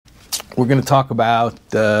we're going to talk about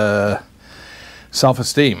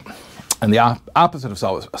self-esteem and the opposite of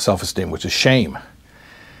self-esteem, which is shame,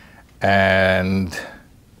 and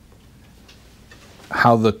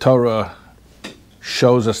how the Torah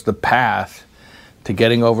shows us the path to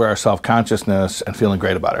getting over our self-consciousness and feeling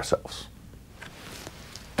great about ourselves.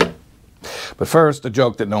 But first, a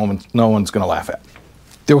joke that no one's going to laugh at.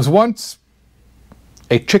 There was once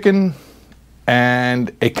a chicken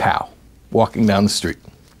and a cow walking down the street,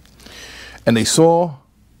 and they saw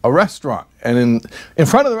a restaurant, and in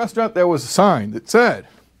front of the restaurant there was a sign that said,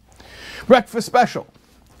 "Breakfast special,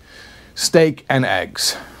 steak and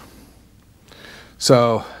eggs."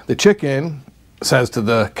 So the chicken says to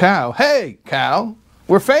the cow, "Hey, cow,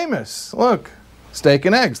 we're famous. Look, steak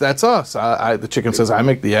and eggs, that's us." The chicken says, "I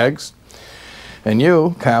make the eggs, and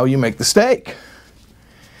you, cow, you make the steak."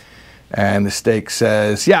 And the steak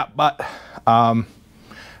says, "Yeah, but I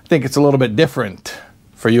think it's a little bit different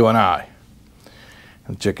for you and I."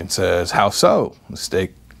 And the chicken says, "How so?"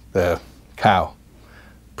 The cow,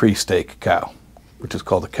 pre-steak cow, which is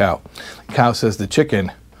called a cow. The cow says to the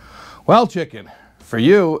chicken, "Well, chicken, for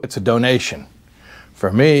you, it's a donation.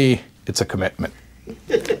 For me, it's a commitment."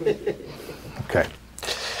 Okay.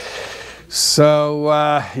 So,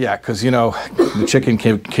 because, the chicken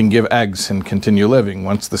can give eggs and continue living.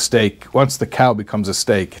 Once the cow becomes a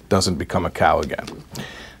steak, it doesn't become a cow again.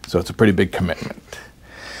 So it's a pretty big commitment.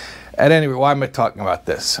 At any rate, why am I talking about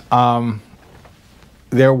this?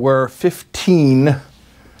 There were 15, they're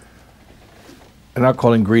not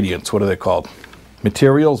called ingredients, what are they called?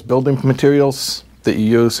 Materials, building materials that you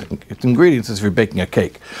use. Ingredients is if you're baking a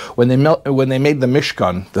cake. When they made the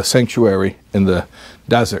Mishkan, the sanctuary in the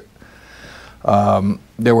desert,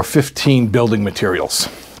 there were 15 building materials.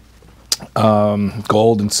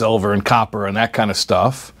 Gold and silver and copper and that kind of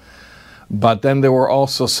stuff. But then there were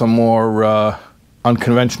also some more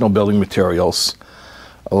unconventional building materials,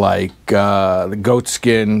 like the goat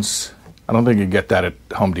skins. I don't think you get that at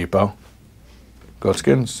Home Depot. Goat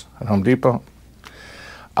skins at Home Depot.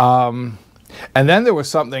 And then there was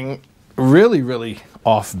something really, really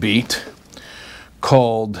offbeat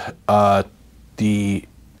called the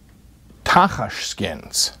Tachash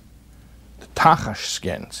skins. The Tachash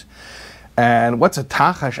skins. And what's a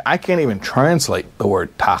Tachash? I can't even translate the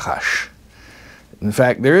word Tachash. In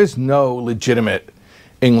fact, there is no legitimate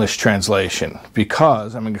English translation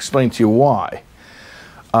because, I'm going to explain to you why.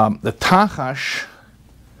 The Tachash,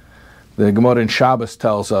 the Gemara in Shabbos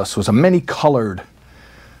tells us, was a many-colored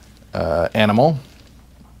animal.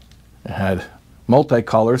 It had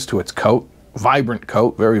multicolors to its coat, vibrant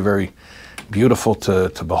coat, very, very beautiful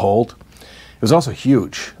to behold. It was also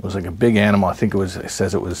huge. It was like a big animal. I think it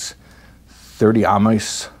says it was 30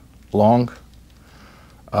 ames long.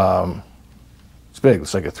 It's big.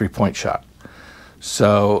 It's like a 3-point shot.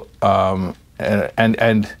 So, and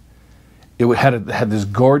it had this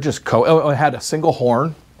gorgeous coat. Oh, it had a single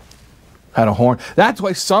horn. Had a horn. That's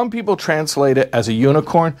why some people translate it as a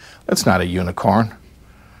unicorn. That's not a unicorn.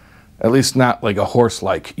 At least not like a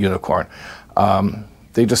horse-like unicorn.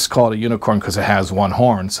 They just call it a unicorn because it has one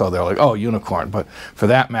horn, so they're like, oh, unicorn. But for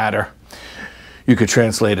that matter, you could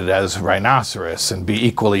translate it as rhinoceros and be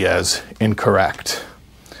equally as incorrect.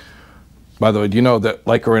 By the way, do you know that,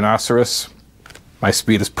 like a rhinoceros, my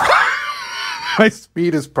speed is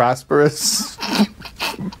prosperous?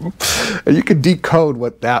 And you can decode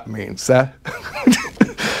what that means.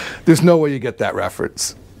 There's no way you get that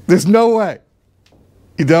reference. There's no way.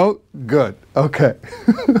 You don't? Good. Okay.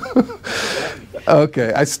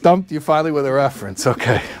 Okay, I stumped you finally with a reference.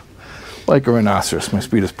 Okay. Like a rhinoceros, my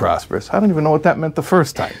speed is prosperous. I don't even know what that meant the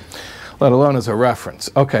first time, let alone as a reference.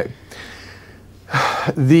 Okay.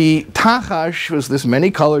 The Tachash was this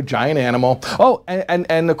many-colored giant animal. Oh,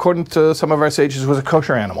 and according to some of our sages, it was a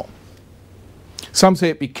kosher animal. Some say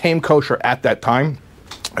it became kosher at that time.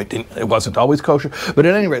 It wasn't always kosher. But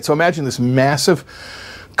at any rate, so imagine this massive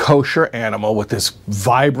kosher animal with this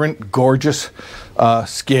vibrant, gorgeous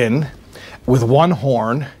skin with one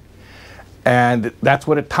horn. And that's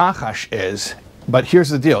what a Tachash is. But here's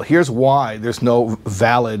the deal. Here's why there's no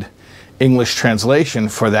valid English translation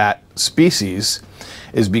for that species,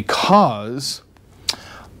 is because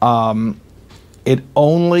it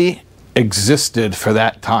only existed for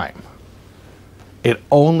that time. It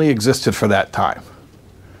only existed for that time.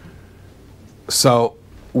 So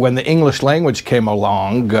when the English language came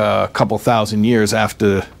along a couple thousand years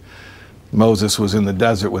after Moses was in the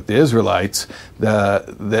desert with the Israelites, there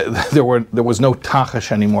was no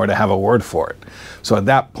Tachash anymore to have a word for it. So at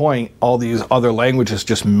that point, all these other languages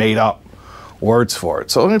just made up words for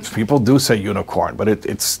it. So people do say unicorn, but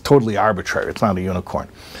it's totally arbitrary. It's not a unicorn.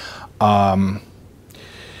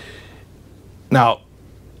 Now,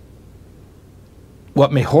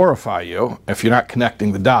 what may horrify you if you're not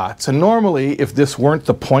connecting the dots, and normally if this weren't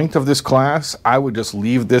the point of this class, I would just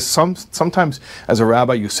leave this. Sometimes as a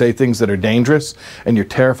rabbi you say things that are dangerous and you're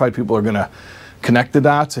terrified people are going to connect the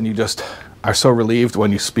dots, and you just are so relieved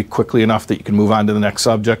when you speak quickly enough that you can move on to the next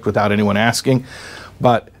subject without anyone asking.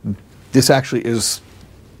 But this actually is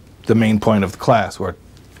the main point of the class, where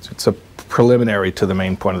it's a preliminary to the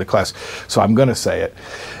main point of the class. So I'm going to say it.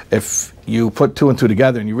 If you put two and two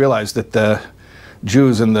together and you realize that the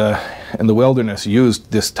Jews in the wilderness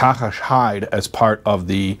used this tachash hide as part of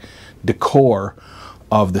the decor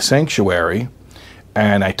of the sanctuary,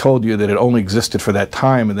 and I told you that it only existed for that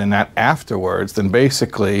time and then not afterwards, then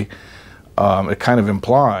basically it kind of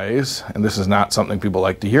implies, and this is not something people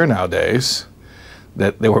like to hear nowadays,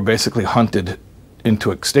 that they were basically hunted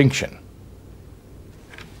into extinction.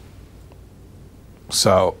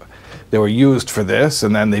 So they were used for this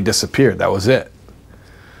and then they disappeared. That was it.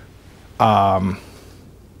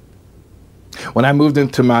 When I moved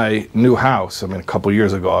into my new house, a couple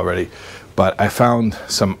years ago already, but I found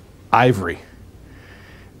some ivory,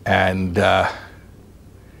 and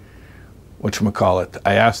whatchamacallit,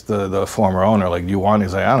 I asked the former owner, like, do you want it?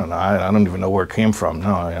 He's like, I don't know, I don't even know where it came from.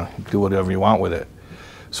 No, do whatever you want with it.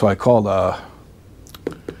 So I called what's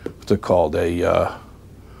it called, what are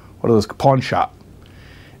those, pawn shop.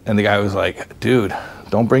 And the guy was like, dude,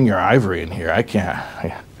 don't bring your ivory in here. I can't,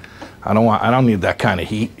 I don't need that kind of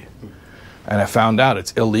heat. And I found out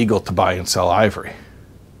it's illegal to buy and sell ivory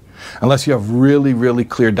unless you have really, really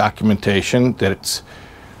clear documentation that it's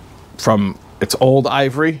old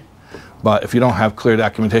ivory. But if you don't have clear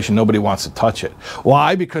documentation, nobody wants to touch it.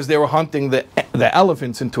 Why? Because they were hunting the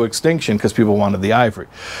elephants into extinction because people wanted the ivory.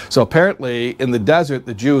 So apparently in the desert,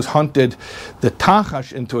 the Jews hunted the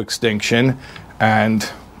tachash into extinction,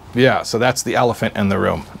 and yeah, so that's the elephant in the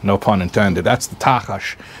room. No pun intended. That's the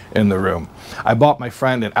tachash in the room. I bought my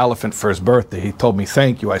friend an elephant for his birthday. He told me,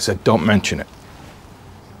 thank you. I said, don't mention it.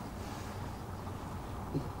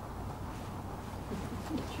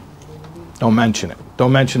 Don't mention it.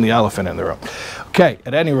 Don't mention the elephant in the room. Okay,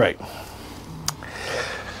 at any rate,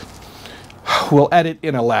 we'll edit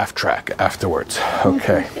in a laugh track afterwards.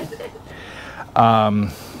 Okay.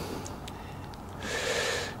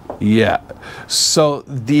 Yeah. So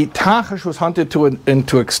the tachash was hunted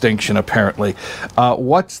into extinction, apparently.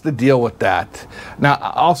 What's the deal with that? Now,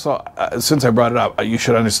 also, since I brought it up, you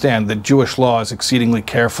should understand that Jewish law is exceedingly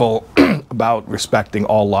careful about respecting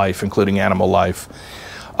all life, including animal life.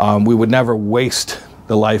 We would never waste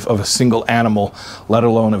the life of a single animal, let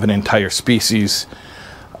alone of an entire species.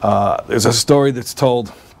 There's a story that's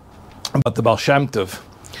told about the Baal Shem Tov.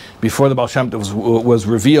 Before the Baal Shem Tov was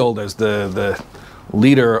revealed as the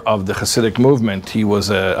leader of the Hasidic movement, he was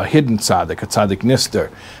a hidden tzaddik, a tzaddik nister,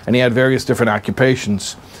 and he had various different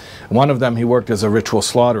occupations. One of them, he worked as a ritual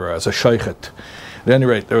slaughterer, as a shochet. At any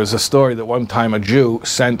rate, there was a story that one time a Jew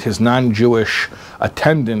sent his non-Jewish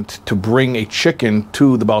attendant to bring a chicken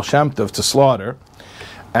to the Baal Shem Tov to slaughter,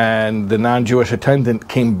 and the non-Jewish attendant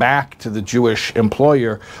came back to the Jewish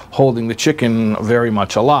employer holding the chicken very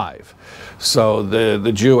much alive. So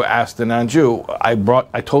the Jew asked the non-Jew, I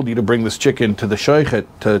told you to bring this chicken to the shochet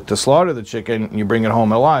to slaughter the chicken, and you bring it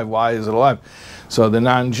home alive. Why is it alive? So the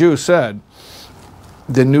non-Jew said,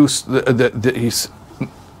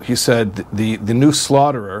 he said, the new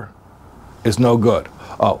slaughterer is no good.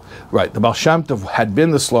 Oh, right. The Baal Shem Tov had been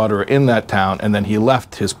the slaughterer in that town, and then he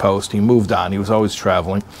left his post. He moved on. He was always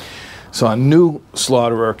traveling. So a new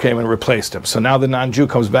slaughterer came and replaced him. So now the non-Jew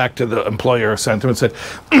comes back to the employer, sent him and said,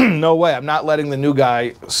 no way, I'm not letting the new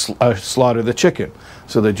guy slaughter the chicken.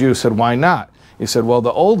 So the Jew said, why not? He said, well,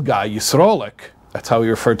 the old guy, Yisrolik, that's how he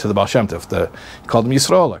referred to the Baal Shem Tov. He called him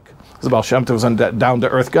Yisrolik. The Baal Shem Tov was a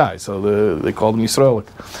down-to-earth guy, so they called him Yisrolik.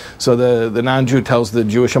 So the non-Jew tells the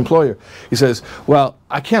Jewish employer, he says, well,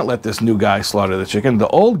 I can't let this new guy slaughter the chicken. The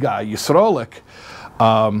old guy, Yisrolik,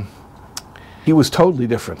 he was totally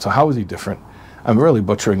different. So how was he different? I'm really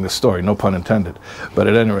butchering this story, no pun intended. But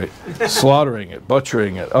at any rate, slaughtering it,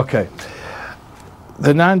 butchering it. Okay.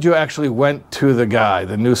 The non-Jew actually went to the guy,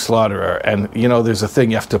 the new slaughterer, and there's a thing,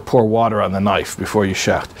 you have to pour water on the knife before you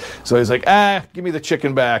shecht. So he's like, give me the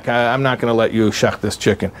chicken back. I'm not going to let you shecht this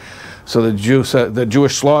chicken. So the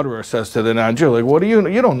Jewish slaughterer says to the non-Jew, like, what do you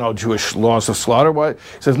don't know Jewish laws of slaughter? Why? He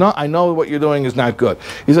says, no, I know what you're doing is not good.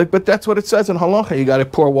 He's like, but that's what it says in halacha. You got to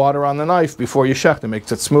pour water on the knife before you shecht. It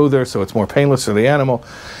makes it smoother, so it's more painless for the animal.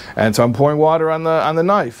 And so I'm pouring water on the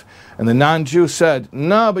knife. And the non-Jew said,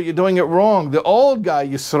 no, but you're doing it wrong. The old guy,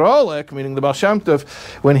 Yisrolik, meaning the Baal Shem Tov,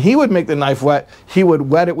 when he would make the knife wet, he would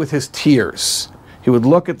wet it with his tears. He would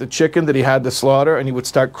look at the chicken that he had to slaughter, and he would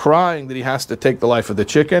start crying that he has to take the life of the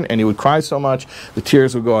chicken, and he would cry so much, the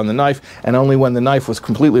tears would go on the knife, and only when the knife was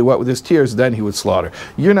completely wet with his tears, then he would slaughter.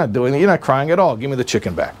 You're not doing it. You're not crying at all. Give me the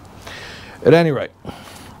chicken back. At any rate,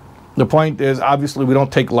 the point is, obviously, we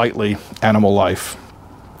don't take lightly animal life.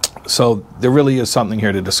 So there really is something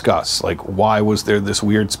here to discuss. Like, why was there this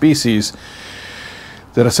weird species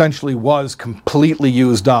that essentially was completely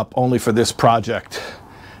used up only for this project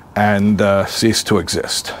and ceased to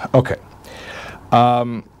exist? Okay.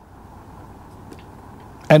 And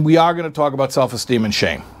we are going to talk about self-esteem and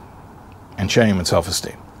shame. And shame and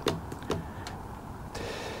self-esteem.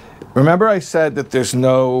 Remember I said that there's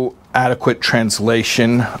no adequate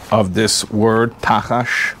translation of this word,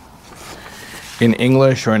 tachash, in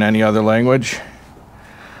English or in any other language?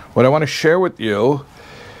 What I want to share with you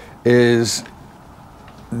is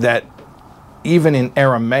that even in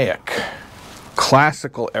Aramaic,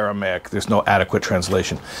 classical Aramaic, there's no adequate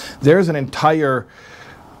translation. There's an entire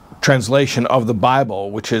translation of the Bible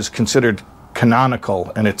which is considered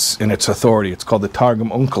canonical in its authority. It's called the Targum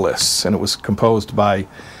Onkelos, and it was composed by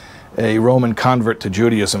a Roman convert to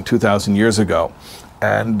Judaism 2,000 years ago.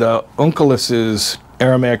 And Onkelos's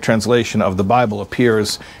Aramaic translation of the Bible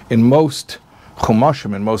appears in most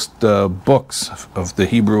chumashim, in most books of the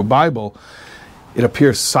Hebrew Bible. It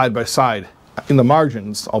appears side by side in the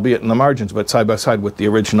margins, albeit in the margins, but side by side with the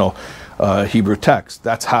original Hebrew text.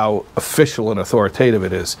 That's how official and authoritative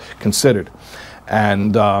it is considered.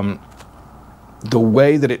 And the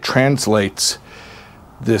way that it translates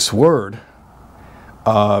this word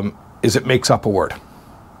is it makes up a word.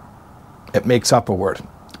 It makes up a word,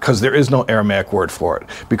 because there is no Aramaic word for it.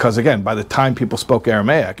 Because again, by the time people spoke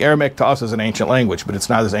Aramaic to us is an ancient language, but it's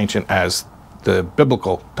not as ancient as the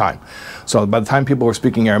biblical time. So by the time people were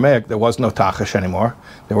speaking Aramaic, there was no tachash anymore.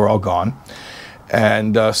 They were all gone.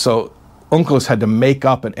 And so Onkelos had to make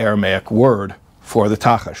up an Aramaic word for the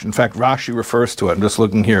tachash. In fact, Rashi refers to it. I'm just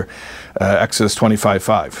looking here, Exodus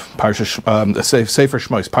 25:5, Sefer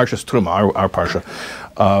Shmos, Parshas Truma, our parsha,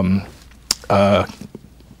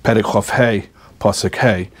 Perek Chof Hei, Pasuk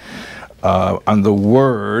Hei, on the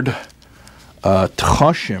word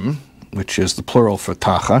tchashim, which is the plural for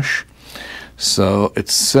tachash. So it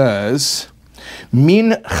says,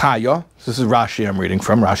 min chaya, this is Rashi I'm reading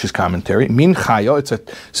from, Rashi's commentary, min chaya, it's a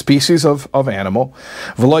species of animal,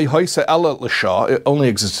 v'loi hoyse ela l'sha, it only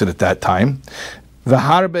existed at that time,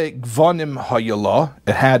 v'harbe gvonim hayala,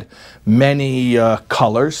 it had many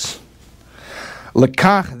colors,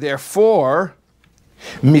 l'kach, therefore,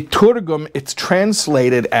 miturgum, it's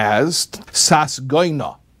translated as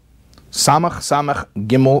sasgoina. Samach,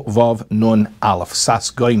 gimel, vav, nun, aleph.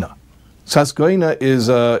 Sasgoina. Sasgoina is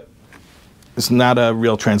not a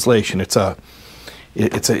real translation. It's a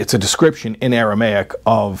description in Aramaic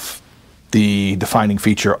of the defining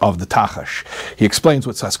feature of the tachash. He explains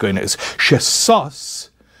what sasgoina is. Shesas,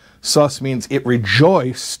 sus means it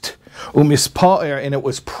rejoiced, umispaer, and it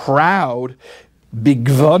was proud,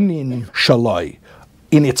 bigvanin shalai,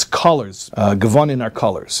 in its colors. Gavonin are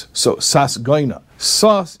colors. So, sas goina.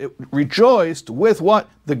 Sas, it rejoiced with what?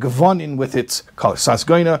 The gavonin with its colors. Sas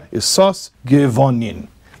goina is sas gavonin.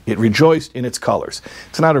 It rejoiced in its colors.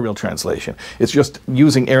 It's not a real translation. It's just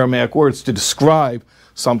using Aramaic words to describe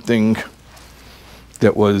something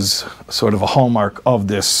that was sort of a hallmark of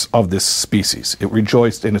this species. It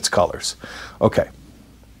rejoiced in its colors. Okay.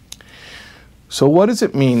 So what does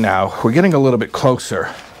it mean now? We're getting a little bit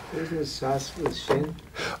closer. Isn't sas with shin?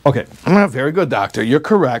 Okay, very good, doctor. You're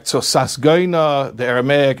correct. So sasgoina, the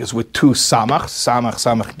Aramaic, is with two samach,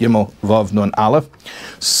 gimel, vav, nun, aleph.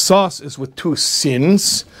 Sas is with two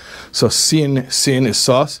sins. So sin is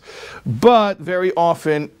sas. But very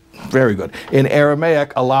often, very good. In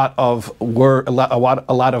Aramaic, a lot of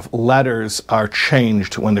letters are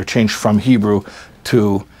changed when they're changed from Hebrew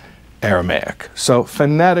to Aramaic. So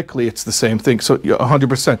phonetically, it's the same thing. So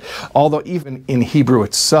 100%. Although even in Hebrew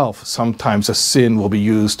itself, sometimes a sin will be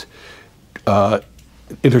used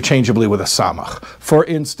interchangeably with a samach. For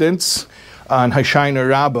instance, on Hashaina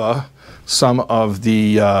Rabbah, some of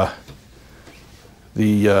the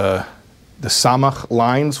samach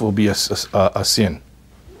lines will be a sin.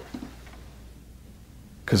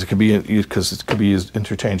 Because it could be used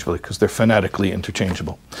interchangeably, because they're phonetically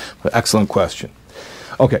interchangeable. But excellent question.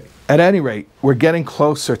 Okay, at any rate, we're getting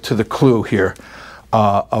closer to the clue here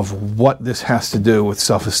of what this has to do with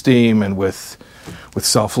self-esteem and with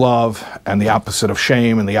self-love and the opposite of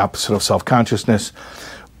shame and the opposite of self-consciousness.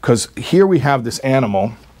 Because here we have this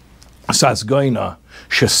animal, sasgoina,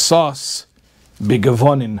 shesas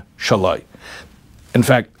bigavonin shalai. In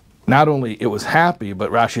fact, not only it was happy, but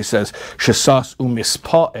Rashi says, Shesas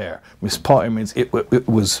u'mispa'er. Mispa'er means it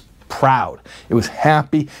was proud. It was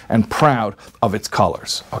happy and proud of its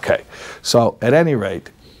colors. Okay, so at any rate,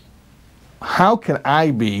 how can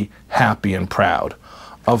I be happy and proud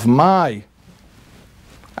of my,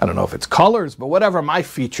 I don't know if it's colors, but whatever my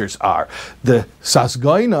features are? The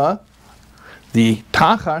Sasgoina, the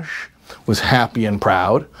Tachash, was happy and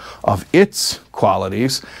proud of its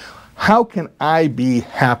qualities. How can I be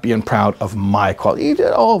happy and proud of my quality?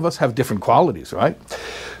 All of us have different qualities, right?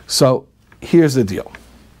 So here's the deal.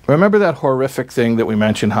 Remember that horrific thing that we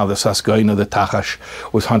mentioned, how the Sasgoina, the Tachash,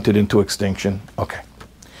 was hunted into extinction? Okay.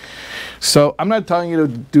 So I'm not telling you to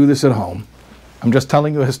do this at home. I'm just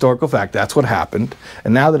telling you a historical fact. That's what happened.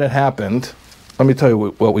 And now that it happened, let me tell you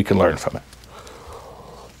what we can learn from it.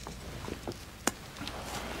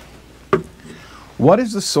 What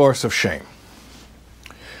is the source of shame?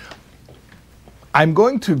 I'm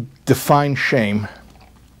going to define shame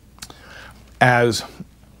as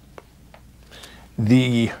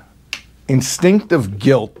the instinctive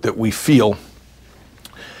guilt that we feel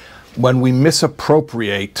when we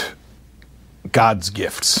misappropriate God's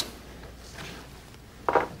gifts.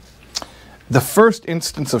 The first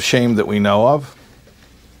instance of shame that we know of,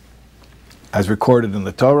 as recorded in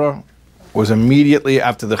the Torah, was immediately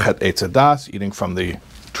after the Chet Eitz Hadas, eating from the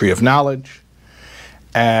tree of knowledge,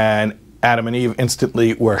 and Adam and Eve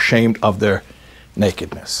instantly were ashamed of their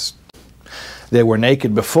nakedness. They were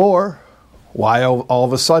naked before. Why all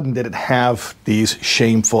of a sudden did it have these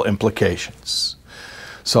shameful implications?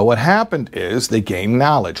 So what happened is they gained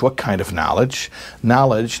knowledge. What kind of knowledge?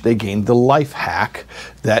 Knowledge, they gained the life hack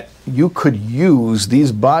that you could use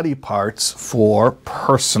these body parts for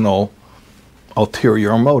personal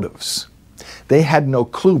ulterior motives. They had no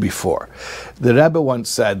clue before. The Rebbe once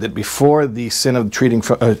said that before the sin of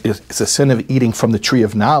it's a sin of eating from the tree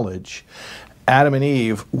of knowledge, Adam and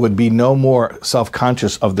Eve would be no more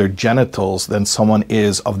self-conscious of their genitals than someone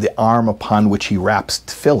is of the arm upon which he wraps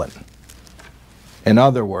tefillin. In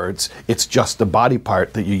other words, it's just a body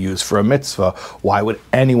part that you use for a mitzvah. Why would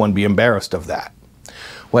anyone be embarrassed of that?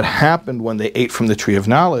 What happened when they ate from the tree of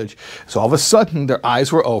knowledge is all of a sudden their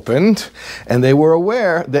eyes were opened and they were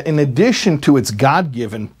aware that in addition to its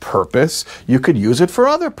God-given purpose, you could use it for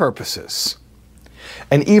other purposes.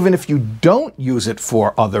 And even if you don't use it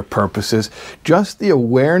for other purposes, just the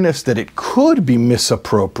awareness that it could be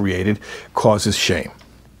misappropriated causes shame.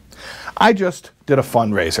 I just did a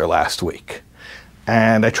fundraiser last week,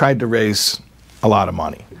 and I tried to raise a lot of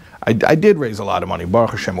money. I did raise a lot of money,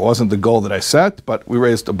 Baruch Hashem. It wasn't the goal that I set, but we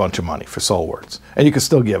raised a bunch of money for Soul Words. And you can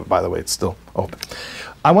still give, by the way, it's still open.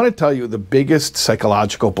 I want to tell you the biggest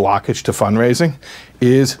psychological blockage to fundraising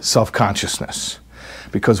is self-consciousness.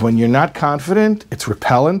 Because when you're not confident, it's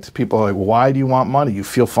repellent. People are like, why do you want money? You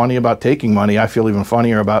feel funny about taking money. I feel even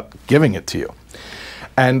funnier about giving it to you.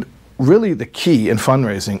 And really the key in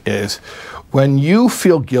fundraising is when you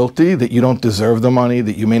feel guilty that you don't deserve the money,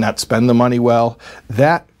 that you may not spend the money well,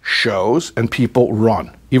 that shows and people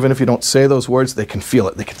run. Even if you don't say those words, they can feel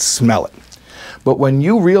it, they can smell it. But when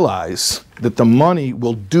you realize that the money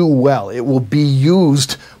will do well, it will be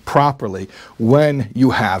used properly when you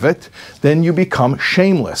have it, then you become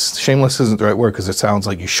shameless. Shameless isn't the right word because it sounds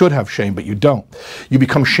like you should have shame, but you don't. You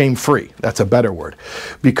become shame-free. That's a better word.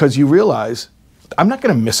 Because you realize, I'm not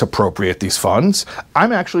going to misappropriate these funds.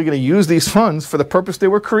 I'm actually going to use these funds for the purpose they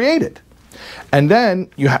were created. And then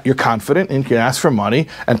you're confident and you can ask for money,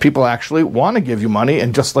 and people actually want to give you money,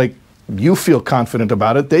 and just like you feel confident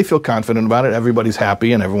about it, they feel confident about it, everybody's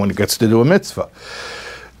happy, and everyone gets to do a mitzvah.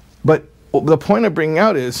 But the point I'm bringing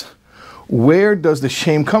out is, where does the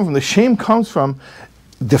shame come from? The shame comes from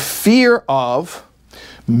the fear of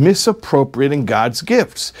misappropriating God's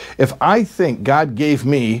gifts. If I think God gave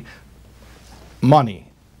me money,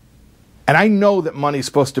 and I know that money is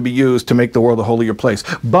supposed to be used to make the world a holier place,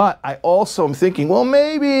 but I also am thinking, well,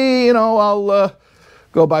 maybe, I'll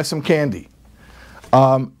go buy some candy.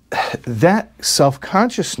 That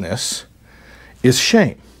self-consciousness is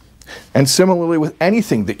shame. And similarly with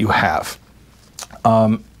anything that you have.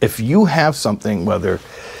 If you have something, whether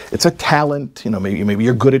it's a talent, maybe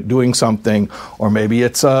you're good at doing something, or maybe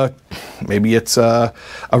it's a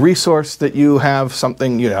resource that you have,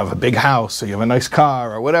 something, you have a big house, or you have a nice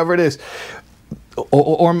car, or whatever it is,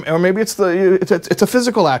 or maybe it's a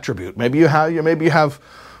physical attribute. Maybe you have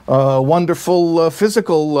a wonderful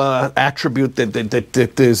physical attribute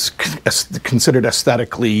that is considered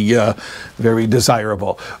aesthetically very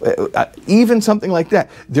desirable. Even something like that,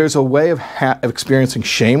 there's a way of experiencing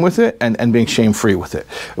shame with it and being shame-free with it.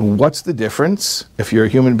 And what's the difference if you're a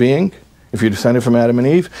human being if you're descended from Adam and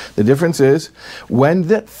Eve. The difference is when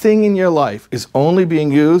that thing in your life is only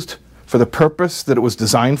being used for the purpose that it was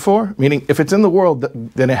designed for, meaning if it's in the world,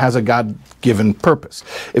 then it has a God-given purpose.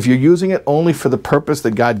 If you're using it only for the purpose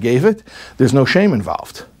that God gave it, there's no shame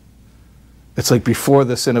involved. It's like before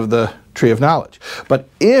the sin of the tree of knowledge. But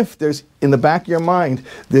if there's in the back of your mind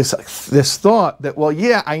this thought that, well,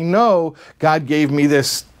 yeah, I know God gave me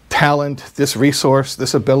this talent, this resource,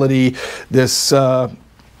 this ability, this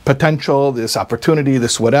potential, this opportunity,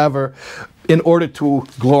 this whatever, in order to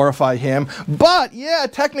glorify Him. But yeah,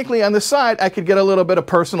 technically on the side, I could get a little bit of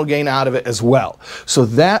personal gain out of it as well. So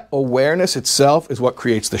that awareness itself is what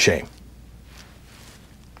creates the shame.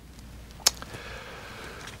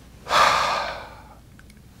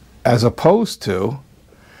 As opposed to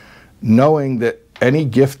knowing that any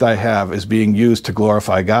gift I have is being used to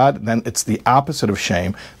glorify God, then it's the opposite of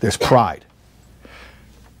shame. There's pride.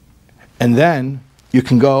 And then you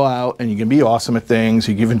can go out and you can be awesome at things.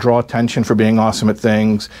 You can even draw attention for being awesome at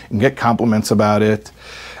things and get compliments about it.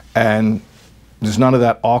 And there's none of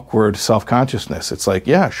that awkward self-consciousness. It's like,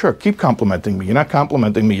 yeah, sure, keep complimenting me. You're not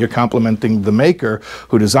complimenting me. You're complimenting the maker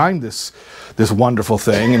who designed this wonderful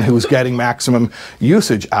thing and who's getting maximum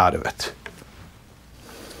usage out of it.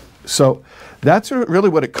 So that's really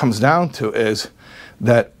what it comes down to, is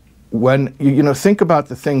that when you think about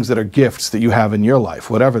the things that are gifts that you have in your life,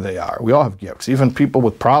 whatever they are. We all have gifts. Even people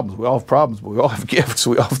with problems, we all have problems, but we all have gifts.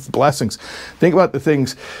 We all have blessings. Think about the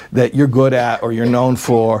things that you're good at or you're known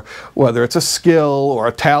for, whether it's a skill or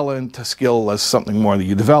a talent. A skill is something more that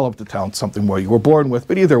you developed, a talent something more you were born with.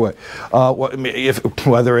 But either way,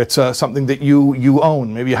 whether it's something that you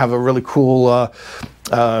own, maybe you have a really cool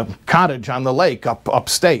cottage on the lake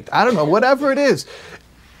upstate. I don't know, whatever it is.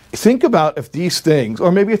 Think about if these things,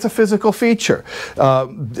 or maybe it's a physical feature.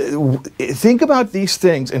 Think about these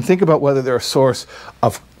things and think about whether they're a source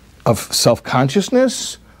of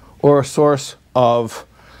self-consciousness or a source of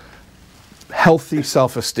healthy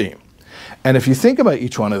self-esteem. And if you think about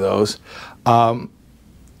each one of those,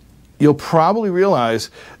 you'll probably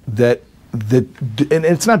realize that and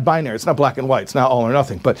it's not binary, it's not black and white, it's not all or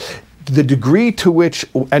nothing, but the degree to which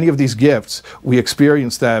any of these gifts, we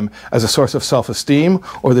experience them as a source of self-esteem,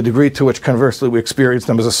 or the degree to which, conversely, we experience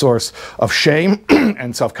them as a source of shame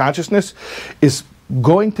and self-consciousness, is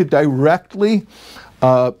going to directly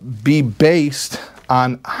be based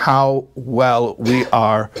on how well we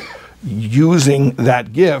are using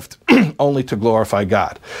that gift only to glorify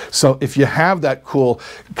God. So if you have that cool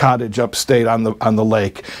cottage upstate on the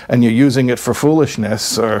lake, and you're using it for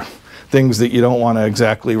foolishness or things that you don't want to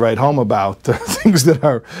exactly write home about, things that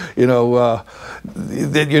are,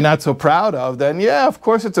 that you're not so proud of, then yeah, of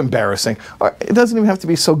course it's embarrassing. Or it doesn't even have to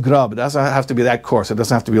be so grub. It doesn't have to be that coarse. It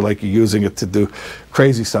doesn't have to be like you're using it to do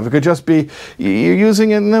crazy stuff. It could just be you're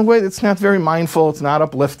using it in a way that's not very mindful. It's not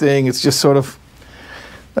uplifting. It's just sort of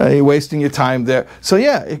you're wasting your time there. So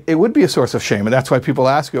yeah, it would be a source of shame. And that's why people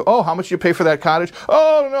ask you, oh, how much did you pay for that cottage?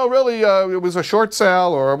 Oh, no, really, it was a short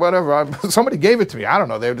sale or whatever. Somebody gave it to me. I don't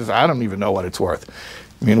know. I don't even know what it's worth.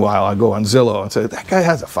 Meanwhile, I go on Zillow and say, that guy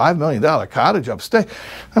has a $5 million cottage upstate,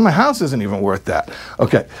 and my house isn't even worth that.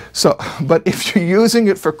 Okay, so, but if you're using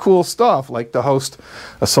it for cool stuff, like to host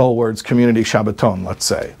a Soul Words community Shabbaton, let's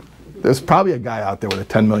say, there's probably a guy out there with a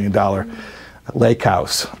 $10 million lake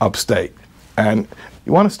house upstate. And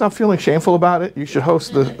you want to stop feeling shameful about it? You should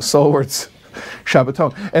host the Soul Words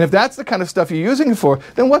Shabbaton. And if that's the kind of stuff you're using it for,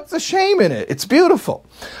 then what's the shame in it? It's beautiful.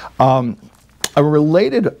 A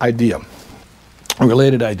related idea.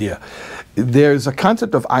 There's a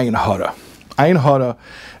concept of Ayin Hara. Ayin Hara,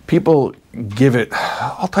 people give it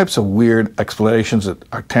all types of weird explanations that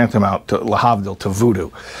are tantamount to lahavdil, to voodoo.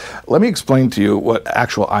 Let me explain to you what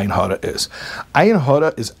actual Ayin Hara is. Ayin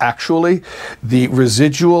Hara is actually the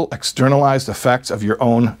residual externalized effects of your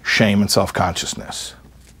own shame and self-consciousness.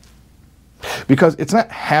 Because it's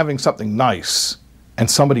not having something nice and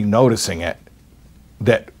somebody noticing it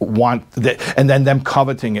and then them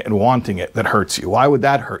coveting it and wanting it that hurts you. Why would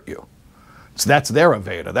that hurt you? So that's their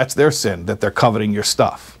aveda, that's their sin, that they're coveting your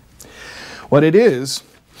stuff. What it is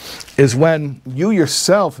when you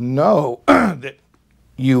yourself know that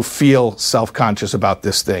you feel self-conscious about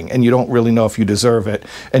this thing and you don't really know if you deserve it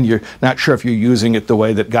and you're not sure if you're using it the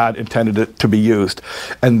way that God intended it to be used.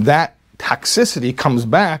 And that toxicity comes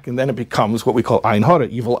back and then it becomes what we call Ayin Hara,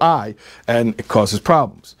 evil eye, and it causes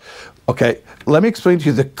problems. Okay, let me explain to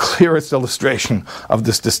you the clearest illustration of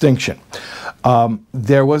this distinction.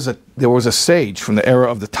 There was a sage from the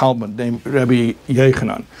era of the Talmud named Rabbi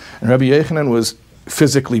Yechanan, and Rabbi Yechanan was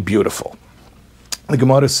physically beautiful. The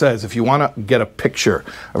Gemara says, if you want to get a picture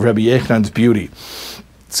of Rabbi Yechanan's beauty,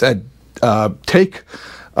 it said, take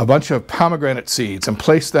a bunch of pomegranate seeds and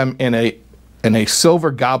place them in a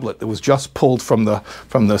silver goblet that was just pulled from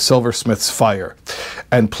the silversmith's fire,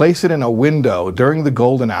 and place it in a window during the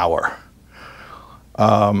golden hour,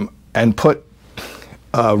 and put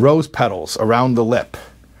rose petals around the lip.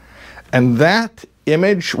 And that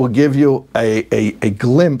image will give you a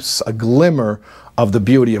glimpse, a glimmer of the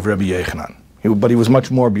beauty of Rabbi Yochanan. But he was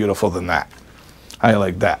much more beautiful than that. I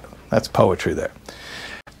like that. That's poetry there.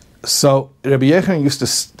 So Rabbi Yochanan used to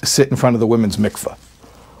sit in front of the women's mikveh.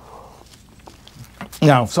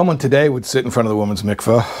 Now, if someone today would sit in front of the women's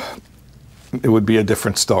mikveh, it would be a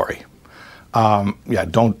different story. Don't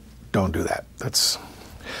do that.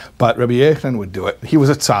 But Rabbi Yochanan would do it. He was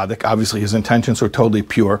a tzaddik. Obviously, his intentions were totally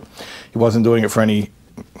pure. He wasn't doing it for any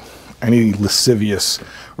lascivious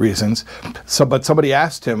reasons. But somebody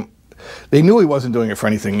asked him. They knew he wasn't doing it for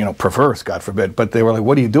anything, perverse, God forbid. But they were like,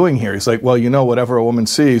 "What are you doing here?" He's like, "Well, whatever a woman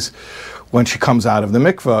sees when she comes out of the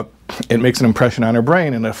mikveh, it makes an impression on her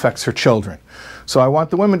brain and it affects her children. So I want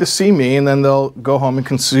the women to see me, and then they'll go home and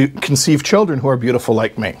conceive children who are beautiful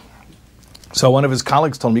like me." So one of his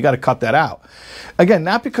colleagues told him, "You got to cut that out." Again,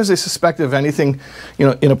 not because they suspected of anything,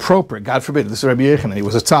 inappropriate. God forbid. This is Rabbi Yochanan. He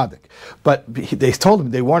was a tzaddik, but they told him,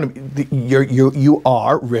 they warned him, "You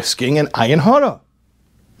are risking an ayin hara,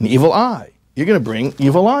 an evil eye. You're going to bring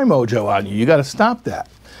evil eye mojo on you. You got to stop that."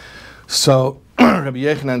 So Rabbi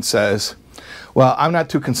Yochanan says, "Well, I'm not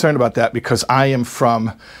too concerned about that because I am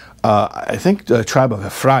from, I think, the tribe of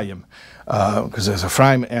Ephraim." Because there's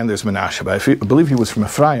Ephraim and there's Menashe, but I believe he was from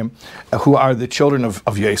Ephraim, who are the children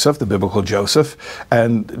of Yosef, the biblical Joseph.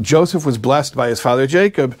 And Joseph was blessed by his father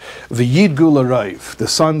Jacob, v'yidgu l'raiv. The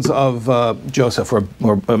sons of Joseph, or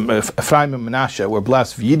Ephraim and Menashe, were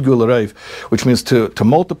blessed, v'yidgu l'raiv, which means to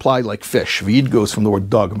multiply like fish. V'yidgu is from the word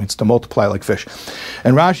dog, it means to multiply like fish.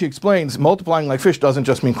 And Rashi explains, multiplying like fish doesn't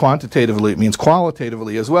just mean quantitatively, it means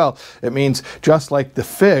qualitatively as well. It means just like the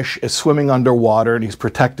fish is swimming underwater and he's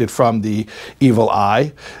protected from the evil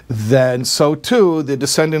eye, then so too the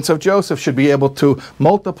descendants of Joseph should be able to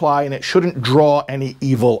multiply and it shouldn't draw any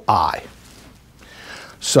evil eye.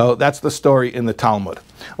 So that's the story in the Talmud.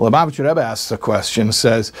 Well, the Lubavitcher Rebbe asks a question,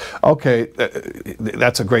 says, okay,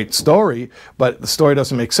 that's a great story, but the story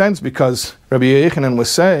doesn't make sense because Rabbi Yochanan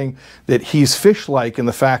was saying that he's fish-like in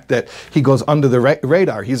the fact that he goes under the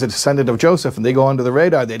radar. He's a descendant of Joseph, and they go under the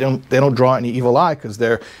radar. They don't draw any evil eye because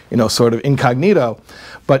they're, sort of incognito.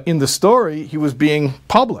 But in the story, he was being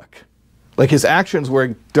public. Like his actions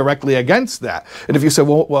were directly against that. And if you say,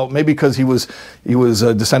 well, maybe because he was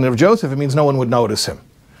a descendant of Joseph, it means no one would notice him.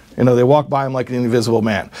 They walk by him like an invisible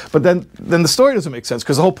man. But then the story doesn't make sense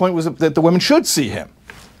because the whole point was that the women should see him.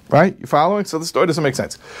 Right? You following? So the story doesn't make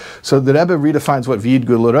sense. So the Rebbe redefines what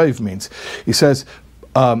v'yidgu l'raiv means. He says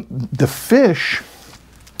the fish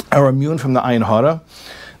are immune from the ayin hara,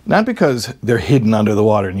 not because they're hidden under the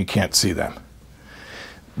water and you can't see them.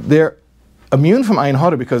 They're immune from ayin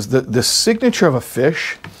hara because the signature of a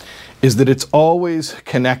fish is that it's always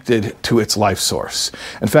connected to its life source.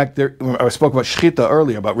 In fact, I spoke about shchita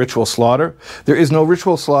earlier, about ritual slaughter. There is no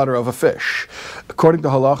ritual slaughter of a fish. According to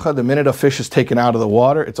halacha, the minute a fish is taken out of the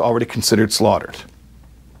water, it's already considered slaughtered.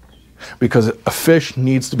 Because a fish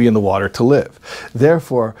needs to be in the water to live.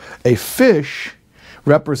 Therefore, a fish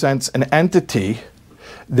represents an entity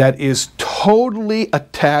that is totally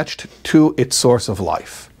attached to its source of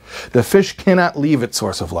life. The fish cannot leave its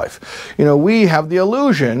source of life. We have the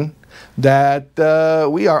illusion that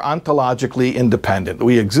we are ontologically independent.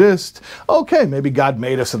 We exist. Okay, maybe God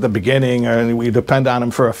made us at the beginning and we depend on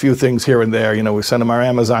Him for a few things here and there. We send Him our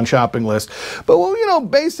Amazon shopping list. But,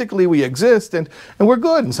 basically we exist and we're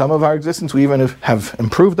good. And some of our existence we even have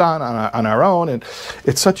improved on our own. And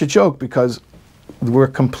it's such a joke because we're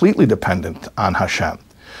completely dependent on Hashem.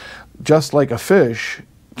 Just like a fish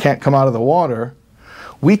can't come out of the water,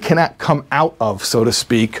 we cannot come out of, so to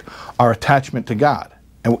speak, our attachment to God.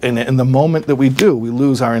 And in the moment that we do, we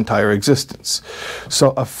lose our entire existence.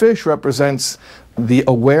 So a fish represents the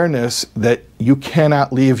awareness that you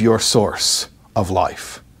cannot leave your source of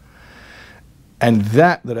life. And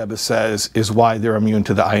that, the Rebbe says, is why they're immune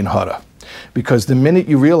to the ayin hara. Because the minute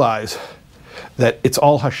you realize that it's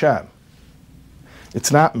all Hashem,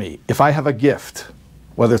 it's not me. If I have a gift,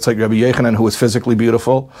 whether it's like Rabbi Yochanan, who is physically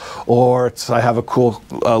beautiful, or I have a cool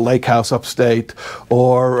lake house upstate,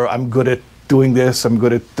 or I'm good at doing this, I'm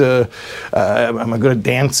good at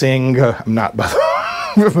dancing, I'm not, but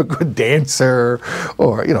I'm a good dancer,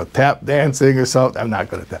 or tap dancing or something, I'm not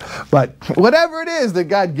good at that. But whatever it is that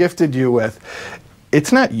God gifted you with,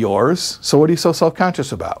 it's not yours, so what are you so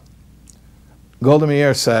self-conscious about? Golda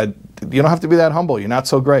Meir said, you don't have to be that humble, you're not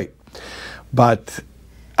so great. But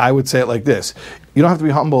I would say it like this. You don't have to be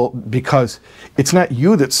humble because it's not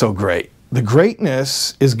you that's so great. The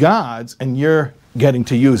greatness is God's, and you're getting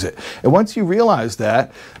to use it. And once you realize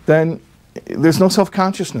that, then there's no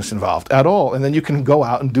self-consciousness involved at all. And then you can go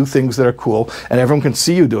out and do things that are cool, and everyone can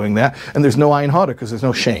see you doing that, and there's no ayin hara because there's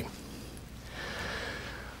no shame.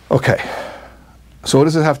 Okay, so what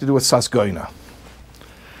does it have to do with Sas Goyna?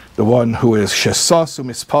 The one who is Shesasu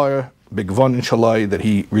Mispar Bigvon Shalai, that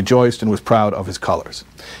he rejoiced and was proud of his colors.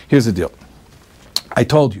 Here's the deal. I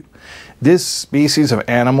told you, this species of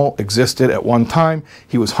animal existed at one time.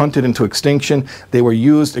 He was hunted into extinction. They were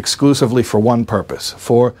used exclusively for one purpose,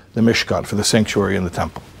 for the Mishkan, for the sanctuary in the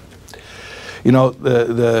temple. You know,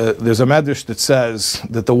 there's a medrash that says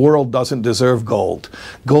that the world doesn't deserve gold.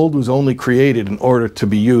 Gold was only created in order to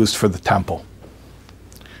be used for the temple,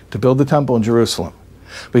 to build the temple in Jerusalem.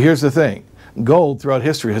 But here's the thing. Gold throughout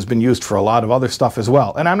history has been used for a lot of other stuff as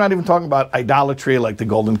well. And I'm not even talking about idolatry like the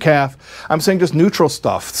golden calf. I'm saying just neutral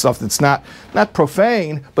stuff that's not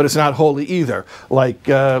profane, but it's not holy either. Like,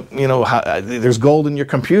 there's gold in your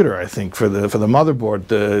computer, I think, for the motherboard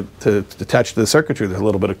to attach to the circuitry. There's a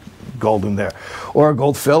little bit of gold in there. Or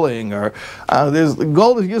gold filling. Or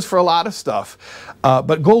gold is used for a lot of stuff.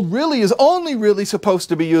 But gold really is only really supposed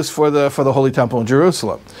to be used for the Holy Temple in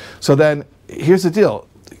Jerusalem. So then, here's the deal.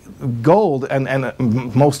 Gold and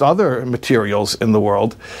most other materials in the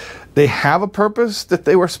world, they have a purpose that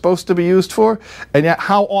they were supposed to be used for, and yet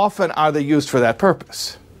how often are they used for that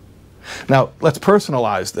purpose? Now, let's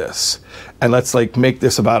personalize this, and let's make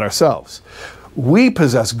this about ourselves. We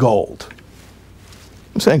possess gold.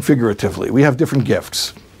 I'm saying figuratively. We have different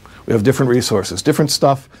gifts. We have different resources, different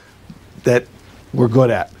stuff that we're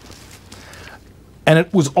good at. And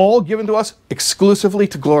it was all given to us exclusively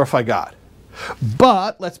to glorify God.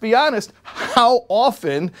 But, let's be honest, how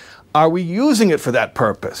often are we using it for that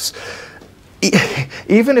purpose?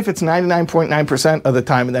 Even if it's 99.9% of the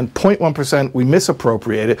time and then 0.1% we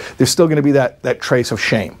misappropriate it, there's still going to be that trace of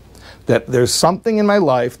shame. That there's something in my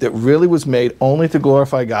life that really was made only to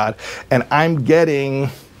glorify God, and I'm getting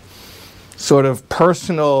sort of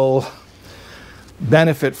personal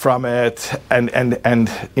benefit from it, and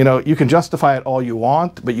you can justify it all you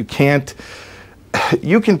want, but you can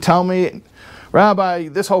tell me, Rabbi,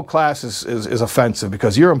 this whole class is offensive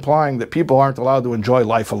because you're implying that people aren't allowed to enjoy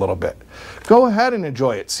life a little bit. Go ahead and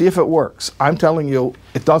enjoy it. See if it works. I'm telling you,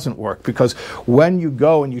 it doesn't work, because when you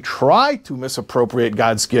go and you try to misappropriate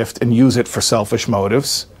God's gift and use it for selfish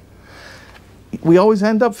motives, we always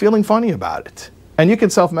end up feeling funny about it. And you can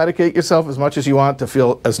self-medicate yourself as much as you want to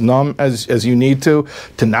feel as numb as you need to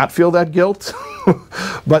not feel that guilt.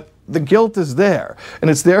 But the guilt is there, and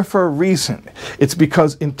it's there for a reason. It's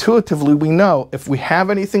because intuitively we know if we have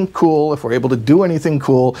anything cool, if we're able to do anything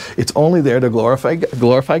cool, it's only there to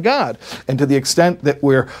glorify God. And to the extent that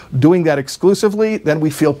we're doing that exclusively, then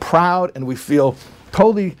we feel proud and we feel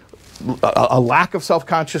totally a lack of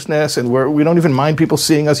self-consciousness, and we don't even mind people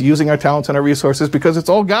seeing us using our talents and our resources because it's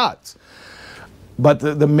all God's. But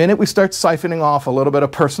the minute we start siphoning off a little bit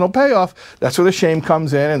of personal payoff, that's where the shame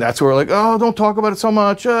comes in, and that's where we're like, oh, don't talk about it so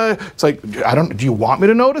much. It's like, do you want me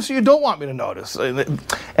to notice or you don't want me to notice?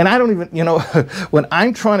 And I don't even, when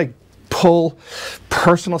I'm trying to pull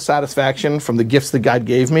personal satisfaction from the gifts that God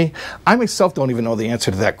gave me, I myself don't even know the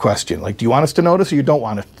answer to that question. Like, do you want us to notice or you don't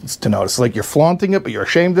want us to notice? Like, you're flaunting it, but you're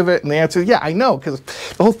ashamed of it. And the answer is, yeah, I know, because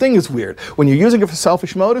the whole thing is weird. When you're using it for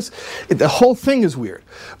selfish motives, the whole thing is weird.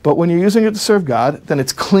 But when you're using it to serve God, then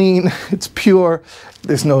it's clean, it's pure,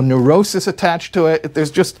 there's no neurosis attached to it.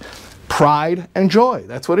 There's just pride and joy.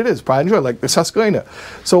 That's what it is, pride and joy, like the Sas Goyna.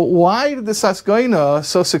 So why did the Sas Goyna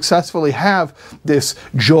so successfully have this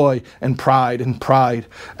joy and pride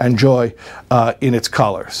and joy in its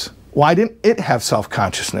colors? Why didn't it have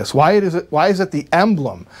self-consciousness? Why is it the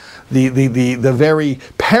emblem, the very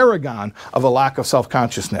paragon of a lack of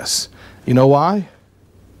self-consciousness? You know why?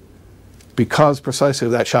 Because precisely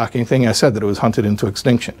of that shocking thing I said, that it was hunted into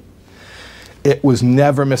extinction. It was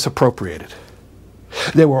never misappropriated.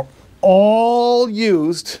 They were all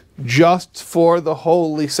used just for the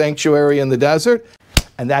holy sanctuary in the desert,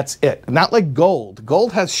 and that's it. Not like gold.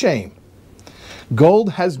 Gold has shame.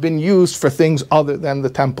 Gold has been used for things other than the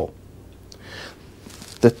temple.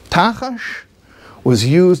 The Tachash was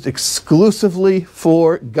used exclusively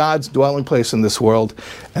for God's dwelling place in this world,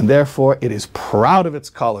 and therefore it is proud of its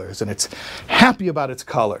colors, and it's happy about its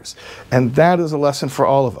colors. And that is a lesson for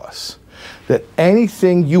all of us, that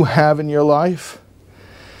anything you have in your life,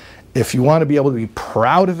 if you want to be able to be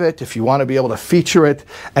proud of it, if you want to be able to feature it,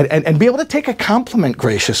 and be able to take a compliment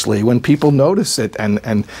graciously when people notice it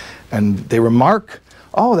and they remark,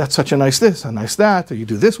 oh, that's such a nice this, a nice that, or you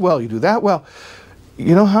do this well, you do that well.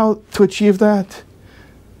 You know how to achieve that?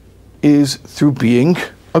 Is through being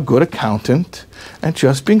a good accountant and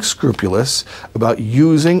just being scrupulous about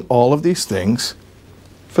using all of these things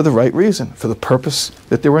for the right reason, for the purpose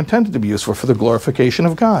that they were intended to be used for the glorification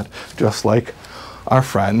of God, just like our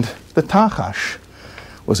friend the Tachash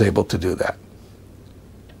was able to do that.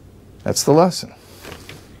 That's the lesson.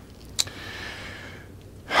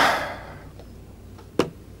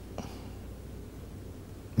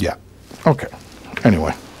 Yeah. Okay.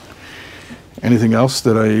 Anyway. Anything else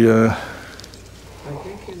that I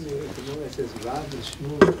think in the Gemara it says Rav and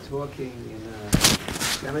Shmuel were talking in a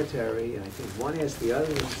cemetery, and I think one asked the other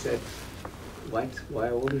and said, "What? Why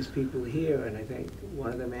are all these people here?" And I think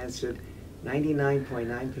one of them answered,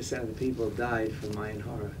 99.9% of the people died from Mayan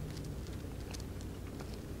horror.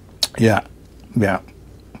 Yeah.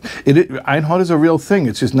 Einhorn is a real thing.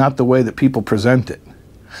 It's just not the way that people present it.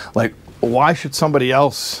 Like, why should somebody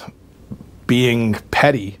else, being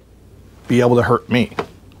petty, be able to hurt me?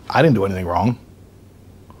 I didn't do anything wrong.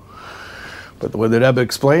 But the way that Rebbe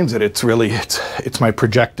explains it, it's my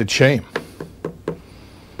projected shame.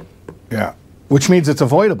 Yeah. Which means it's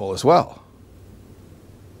avoidable as well.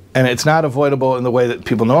 And it's not avoidable in the way that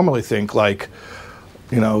people normally think, like,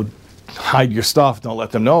 hide your stuff, don't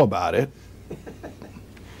let them know about it.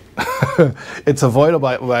 It's avoidable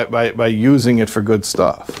by using it for good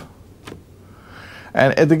stuff.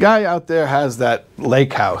 And the guy out there has that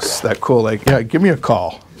lake house, that cool lake. Yeah, give me a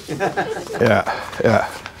call. Yeah.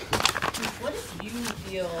 What if you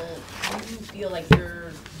feel like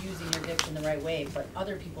you're using your gift in the right way, but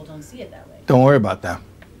other people don't see it that way? Don't worry about them.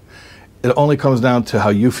 It only comes down to how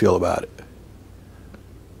you feel about it.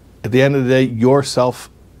 At the end of the day, your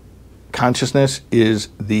self-consciousness is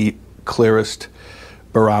the clearest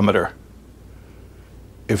barometer.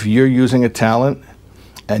 If you're using a talent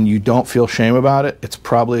and you don't feel shame about it, it's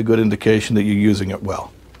probably a good indication that you're using it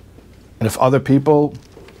well. And if other people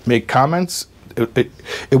make comments, it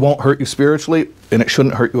won't hurt you spiritually, and it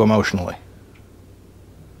shouldn't hurt you emotionally.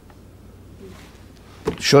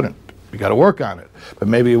 It shouldn't. You got to work on it. But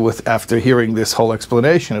maybe after hearing this whole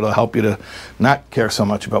explanation, it'll help you to not care so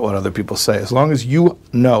much about what other people say. As long as you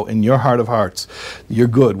know in your heart of hearts you're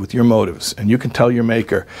good with your motives, and you can tell your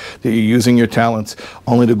Maker that you're using your talents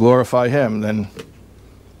only to glorify Him, then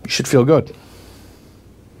you should feel good.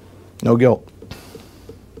 No guilt.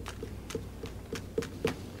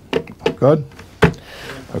 Good?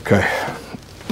 Okay.